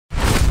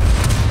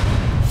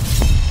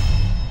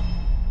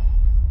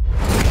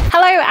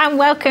and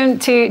welcome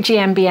to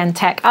GMBN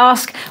Tech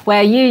Ask,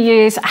 where you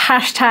use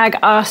hashtag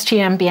Ask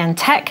GMBN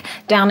Tech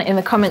down in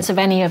the comments of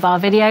any of our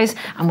videos,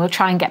 and we'll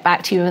try and get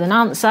back to you with an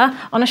answer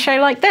on a show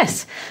like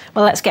this.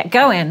 Well, let's get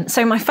going.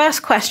 So my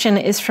first question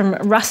is from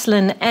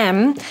Ruslan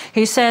M,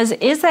 who says,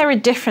 is there a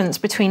difference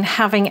between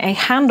having a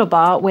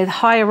handlebar with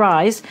higher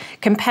rise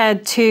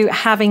compared to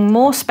having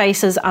more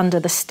spaces under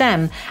the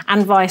stem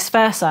and vice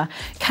versa?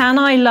 Can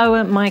I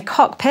lower my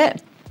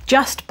cockpit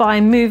just by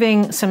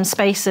moving some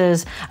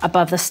spaces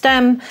above the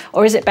stem,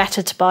 or is it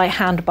better to buy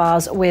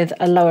handlebars with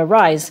a lower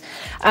rise?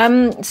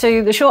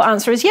 So the short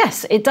answer is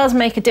yes, it does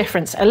make a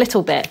difference a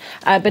little bit,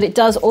 but it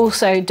does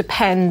also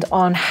depend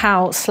on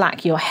how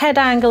slack your head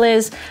angle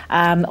is,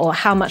 or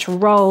how much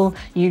roll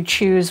you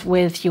choose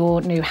with your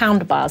new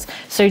handlebars.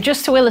 So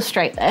just to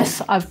illustrate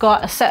this, I've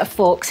got a set of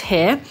forks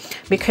here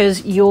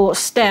because your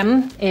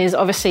stem is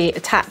obviously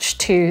attached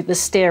to the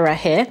steerer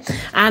here.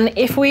 And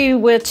if we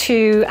were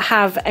to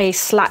have a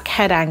slack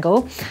head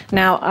angle,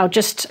 now I'll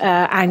just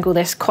angle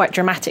this quite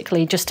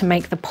dramatically just to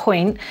make the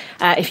point.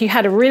 If you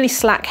had a really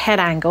slack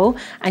head angle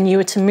and you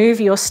were to move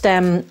your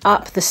stem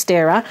up the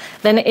steerer,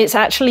 then it's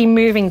actually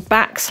moving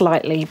back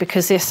slightly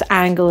because this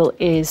angle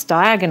is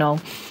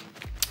diagonal.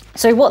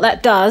 So what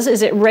that does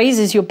is it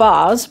raises your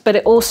bars, but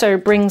it also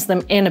brings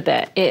them in a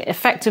bit. It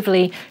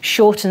effectively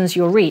shortens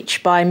your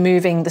reach by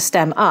moving the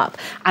stem up,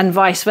 and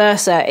vice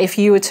versa. If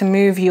you were to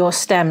move your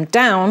stem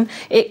down,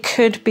 it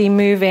could be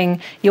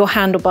moving your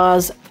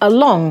handlebars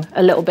along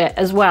a little bit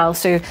as well,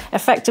 so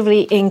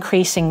effectively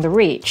increasing the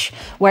reach.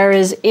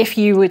 Whereas if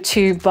you were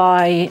to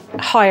buy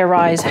higher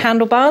rise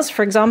handlebars,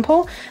 for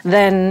example,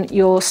 then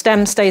your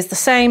stem stays the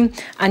same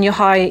and your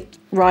high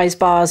rise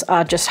bars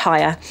are just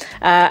higher,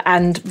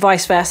 and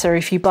vice versa.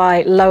 If you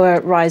buy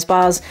lower rise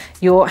bars,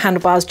 your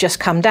handlebars just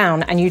come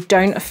down and you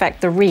don't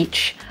affect the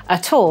reach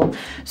at all.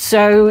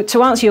 So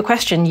to answer your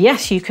question,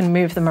 yes, you can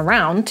move them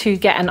around to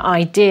get an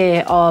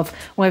idea of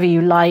whether you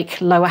like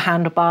lower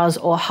handlebars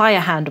or higher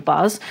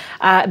handlebars,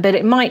 but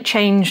it might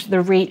change the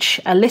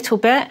reach a little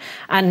bit,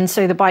 and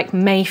so the bike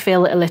may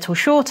feel a little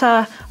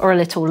shorter or a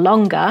little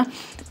longer.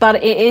 But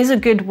it is a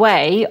good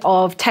way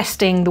of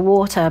testing the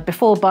water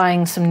before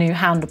buying some new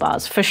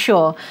handlebars, for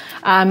sure.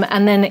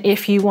 And then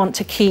if you want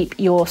to keep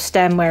your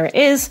stem where it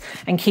is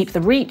and keep the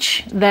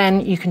reach,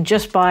 then you can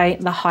just buy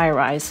the high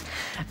rise.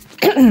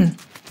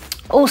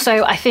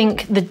 Also, I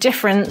think the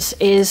difference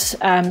is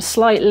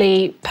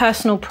slightly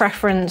personal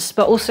preference,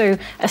 but also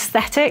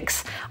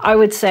aesthetics. I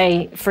would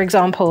say, for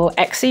example,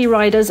 XC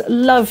riders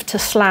love to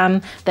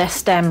slam their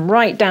stem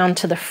right down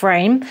to the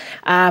frame,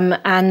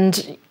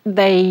 and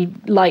they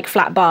like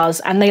flat bars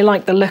and they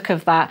like the look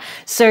of that.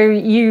 So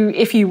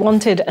if you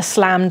wanted a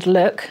slammed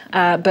look,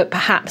 but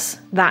perhaps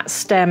that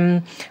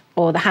stem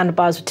or the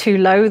handlebars are too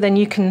low, then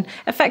you can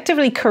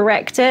effectively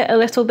correct it a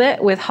little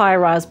bit with higher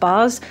rise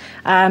bars.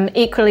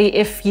 Equally,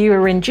 if you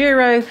are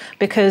enduro,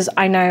 because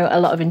I know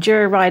a lot of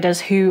enduro riders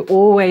who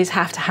always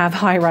have to have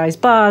high rise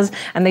bars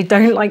and they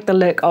don't like the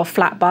look of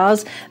flat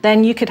bars,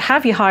 then you could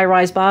have your high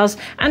rise bars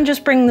and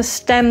just bring the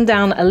stem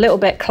down a little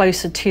bit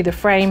closer to the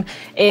frame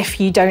if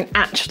you don't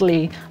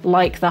actually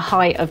like the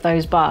height of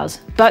those bars.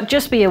 But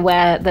just be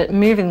aware that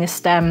moving the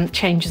stem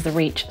changes the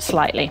reach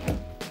slightly.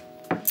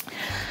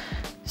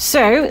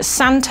 So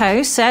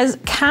Santo says,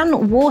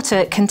 can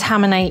water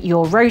contaminate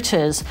your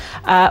rotors?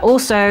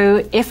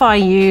 Also, if I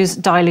use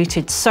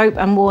diluted soap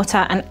and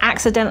water and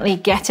accidentally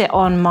get it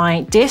on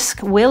my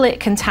disc, will it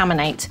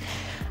contaminate?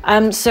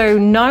 So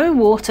no,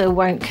 water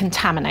won't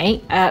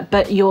contaminate,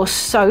 but your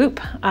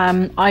soap,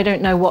 I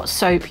don't know what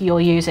soap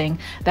you're using.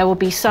 There will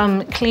be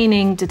some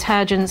cleaning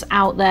detergents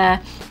out there,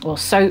 or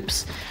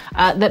soaps,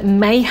 that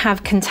may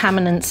have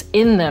contaminants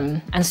in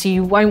them, and so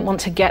you won't want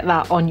to get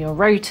that on your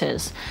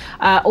rotors.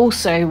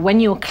 Also, when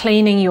you're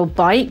cleaning your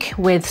bike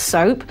with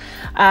soap,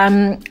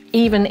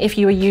 even if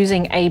you are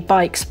using a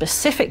bike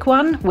specific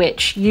one,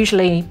 which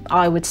usually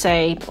I would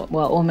say,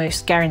 well,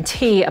 almost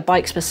guarantee a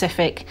bike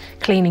specific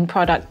cleaning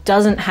product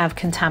doesn't have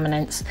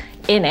contaminants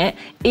in it,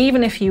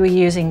 even if you were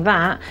using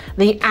that,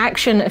 the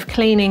action of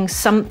cleaning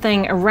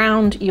something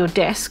around your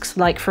discs,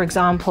 like for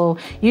example,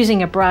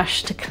 using a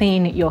brush to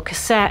clean your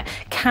cassette,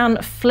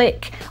 can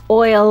flick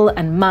oil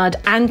and mud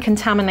and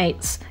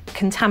contaminants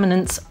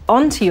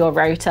onto your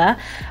rotor,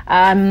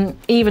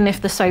 even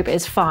if the soap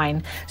is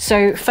fine.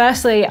 So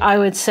firstly, I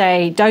would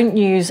say don't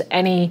use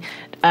any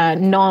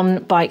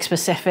non-bike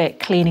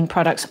specific cleaning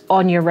products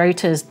on your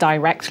rotors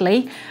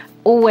directly.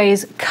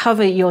 Always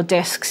cover your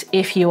discs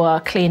if you are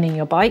cleaning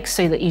your bike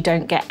so that you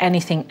don't get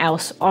anything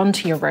else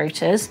onto your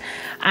rotors.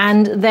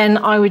 And then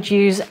I would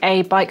use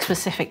a bike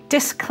specific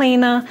disc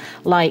cleaner,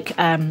 like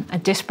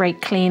a disc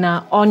brake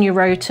cleaner on your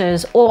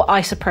rotors, or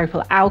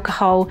isopropyl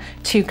alcohol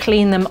to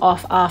clean them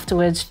off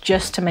afterwards,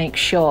 just to make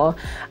sure.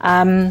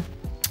 I've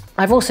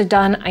also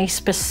done a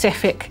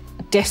specific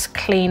disc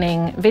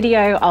cleaning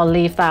video. I'll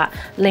leave that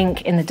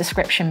link in the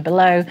description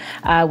below,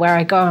 where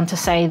I go on to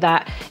say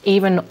that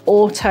even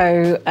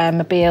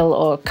automobile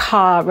or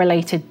car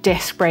related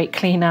disc brake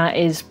cleaner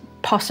is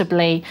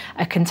possibly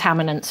a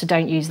contaminant, so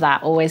don't use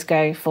that. Always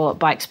go for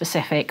bike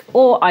specific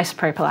or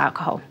isopropyl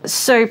alcohol.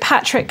 So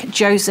Patrick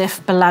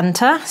Joseph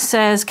Belanta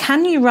says,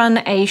 can you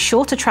run a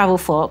shorter travel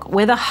fork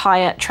with a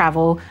higher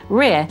travel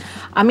rear?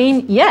 I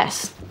mean,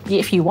 yes,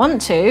 if you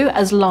want to,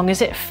 as long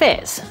as it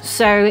fits.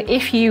 So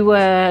if you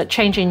were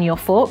changing your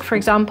fork, for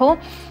example,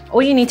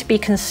 all you need to be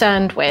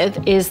concerned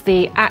with is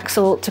the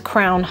axle to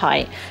crown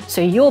height. So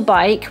your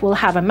bike will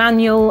have a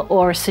manual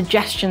or a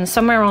suggestion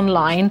somewhere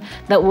online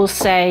that will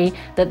say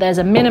that there's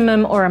a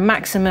minimum or a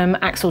maximum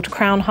axle to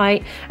crown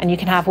height, and you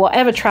can have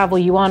whatever travel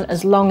you want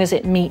as long as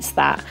it meets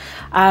that.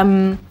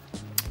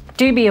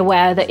 Do be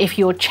aware that if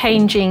you're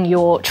changing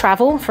your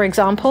travel, for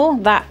example,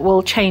 that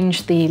will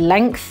change the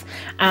length.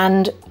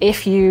 And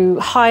if you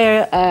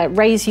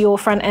raise your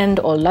front end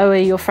or lower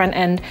your front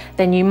end,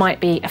 then you might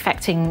be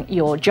affecting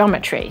your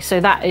geometry. So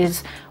that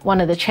is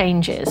one of the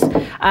changes.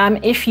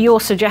 If you're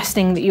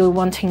suggesting that you're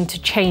wanting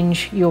to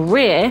change your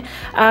rear,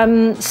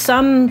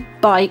 some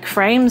bike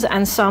frames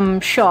and some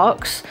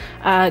shocks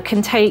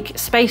can take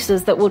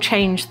spacers that will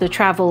change the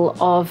travel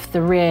of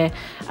the rear.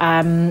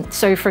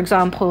 So for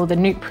example, the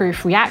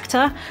nuke-proof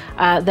reactor,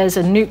 there's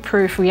a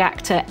nuke-proof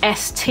reactor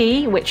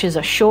ST, which is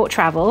a short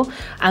travel,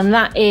 and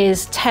that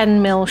is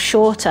 10 mil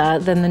shorter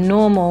than the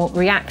normal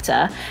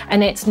reactor.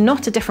 And it's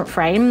not a different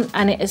frame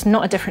and it is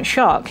not a different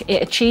shock.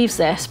 It achieves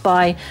this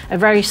by a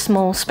very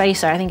small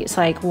spacer. I think it's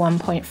like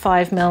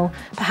 1.5 mil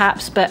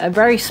perhaps, but a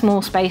very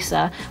small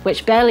spacer,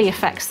 which barely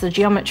affects the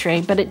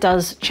geometry, but it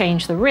does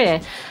change the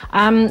rear.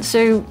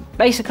 So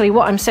basically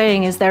what I'm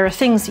saying is there are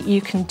things that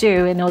you can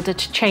do in order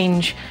to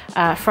change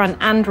front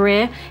and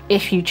rear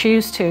if you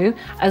choose to,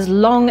 as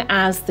long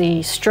as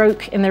the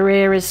stroke in the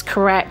rear is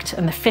correct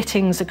and the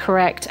fittings are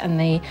correct and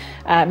the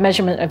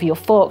measurement of your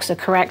forks are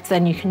correct,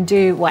 then you can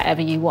do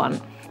whatever you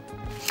want.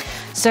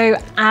 So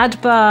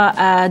Adbar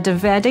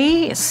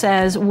Davedi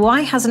says,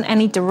 why hasn't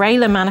any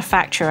derailleur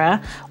manufacturer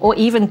or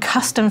even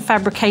custom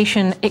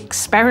fabrication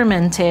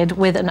experimented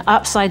with an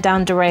upside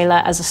down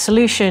derailleur as a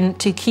solution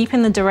to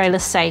keeping the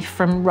derailleur safe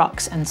from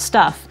rocks and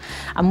stuff?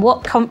 And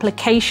what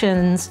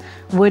complications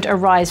would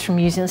arise from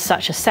using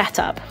such a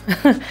setup?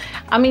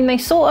 I mean, they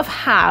sort of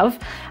have,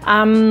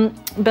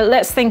 but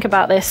let's think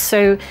about this.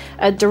 So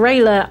a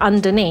derailleur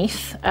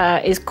underneath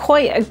is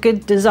quite a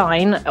good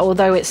design,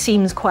 although it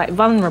seems quite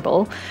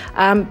vulnerable,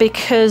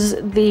 because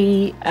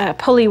the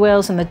pulley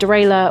wheels and the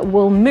derailleur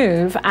will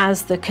move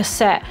as the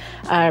cassette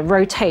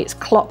rotates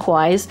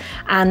clockwise,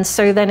 and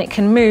so then it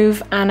can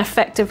move and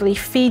effectively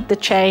feed the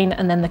chain,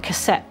 and then the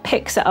cassette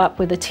picks it up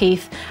with the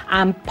teeth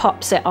and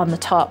pops it on the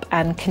top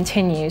and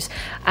continues.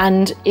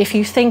 And if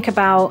you think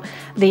about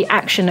the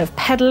action of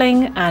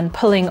pedaling and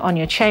pulling on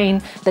your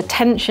chain, the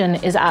tension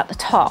is at the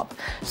top.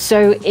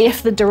 So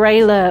if the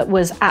derailleur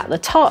was at the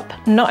top,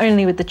 not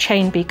only would the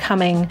chain be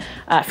coming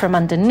from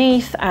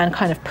underneath and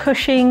kind of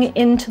pushing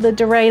into the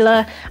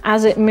derailleur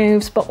as it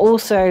moves, but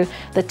also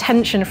the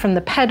tension from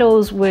the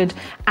pedals would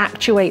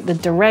actuate the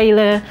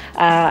derailleur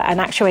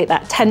and actuate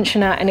that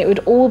tensioner, and it would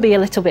all be a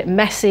little bit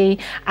messy.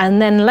 And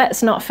then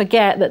let's not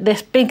forget that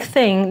this big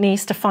thing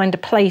needs to find a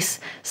place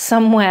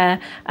somewhere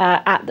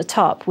at the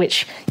top,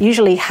 which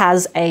usually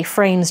has a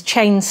frame's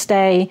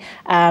chainstay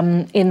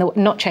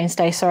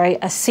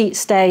a seat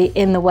stay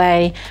in the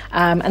way,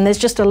 and there's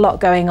just a lot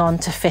going on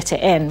to fit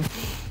it in.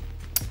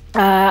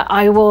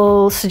 I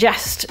will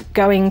suggest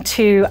going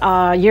to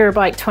our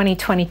Eurobike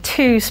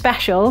 2022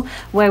 special,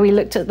 where we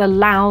looked at the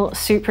Lau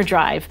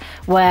Superdrive,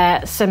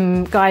 where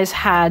some guys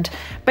had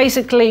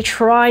basically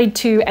tried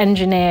to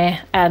engineer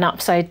an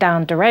upside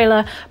down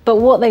derailleur, but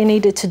what they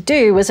needed to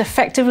do was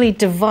effectively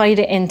divide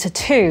it into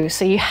two.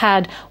 So you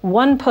had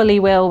one pulley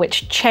wheel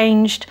which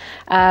changed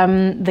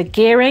the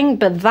gearing,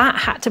 but that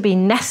had to be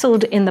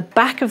nestled in the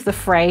back of the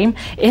frame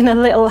in a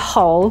little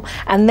hole,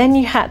 and then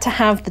you had to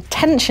have the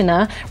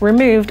tensioner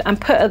removed and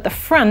put at the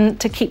front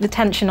to keep the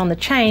tension on the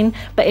chain.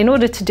 But in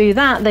order to do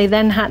that, they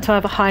then had to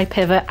have a high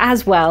pivot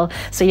as well.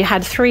 So you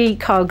had 3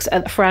 cogs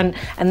at the front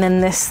and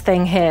then this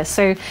thing here.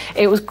 So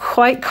it was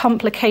quite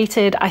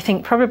complicated. I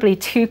think probably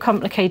too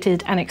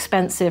complicated and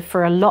expensive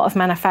for a lot of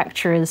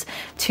manufacturers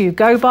to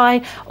go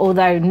by,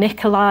 although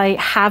Nikolai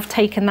have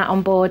taken that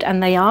on board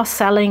and they are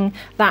selling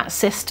that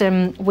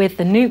system with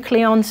the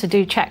Nucleon, so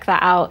do check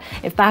that out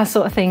if that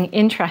sort of thing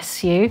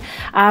interests you.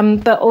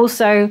 But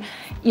also,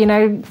 you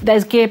know,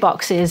 there's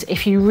gearboxes.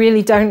 If you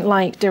really don't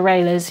like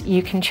derailleurs,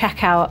 you can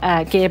check out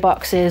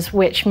gearboxes,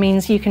 which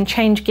means you can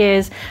change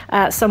gears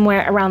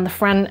somewhere around the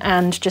front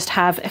and just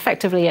have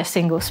effectively a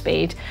single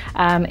speed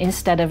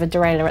instead of a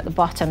derailleur at the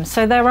bottom.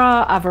 So there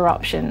are other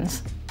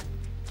options.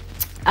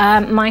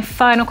 My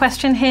final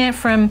question here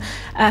from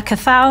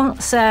Cathal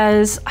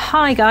says,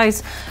 hi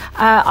guys,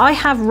 I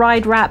have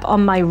ride wrap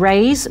on my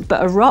Raise,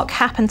 but a rock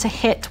happened to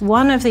hit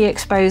one of the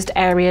exposed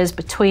areas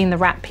between the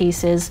wrap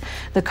pieces.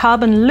 The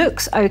carbon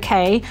looks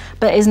okay,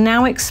 but is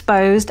now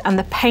exposed and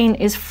the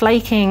paint is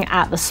flaking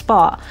at the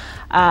spot.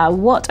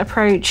 What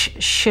approach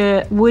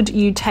would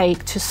you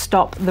take to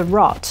stop the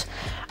rot?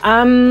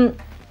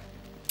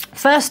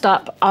 First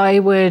up, I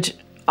would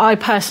I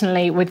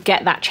personally would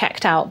get that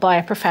checked out by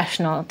a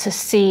professional to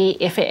see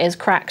if it is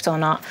cracked or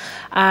not.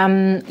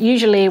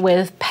 Usually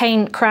with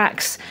paint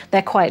cracks,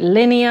 they're quite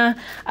linear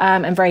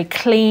and very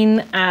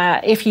clean.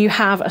 If you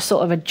have a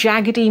sort of a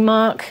jaggedy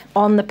mark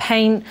on the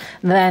paint,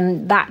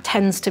 then that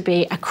tends to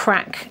be a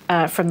crack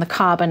from the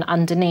carbon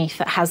underneath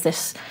that has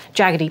this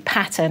jaggedy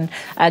pattern.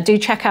 Do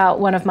check out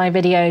one of my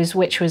videos,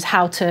 which was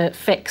how to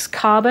fix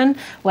carbon,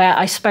 where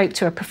I spoke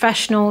to a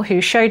professional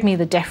who showed me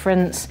the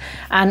difference,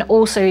 and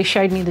also he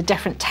showed me the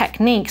different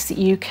techniques that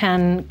you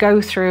can go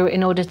through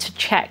in order to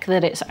check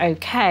that it's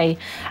okay.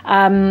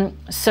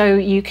 So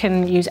you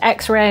can use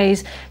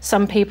x-rays.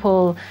 Some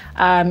people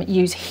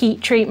use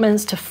heat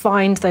treatments to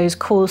find those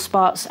cool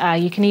spots.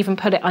 You can even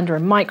put it under a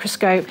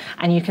microscope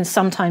and you can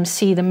sometimes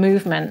see the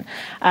movement.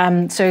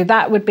 So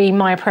that would be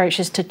my approach,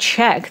 is to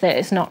check that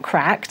it's not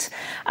cracked.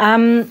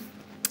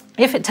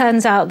 If it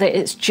turns out that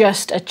it's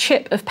just a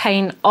chip of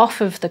paint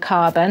off of the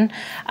carbon,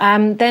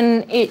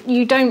 then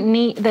you don't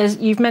need,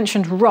 you've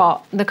mentioned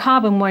rot. The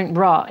carbon won't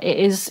rot.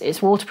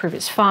 It's waterproof,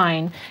 it's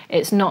fine.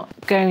 It's not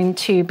going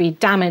to be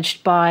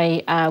damaged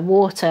by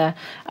water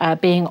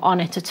being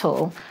on it at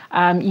all.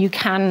 You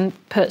can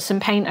put some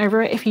paint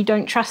over it if you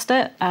don't trust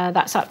it.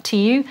 That's up to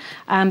you.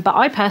 But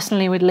I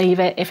personally would leave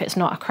it if it's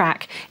not a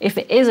crack. If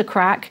it is a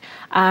crack,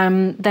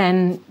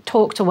 then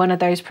talk to one of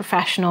those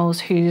professionals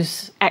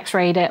who's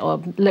x-rayed it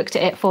or looked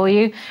at it for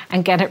you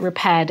and get it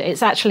repaired.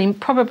 It's actually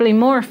probably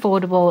more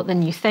affordable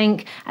than you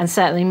think, and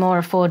certainly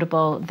more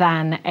affordable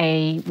than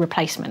a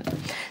replacement.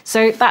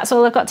 So that's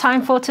all I've got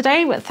time for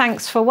today, but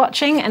thanks for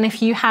watching. And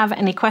if you have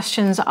any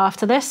questions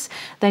after this,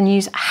 then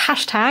use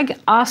hashtag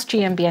Ask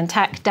GMBN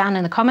Tech down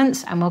in the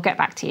comments and we'll get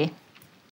back to you.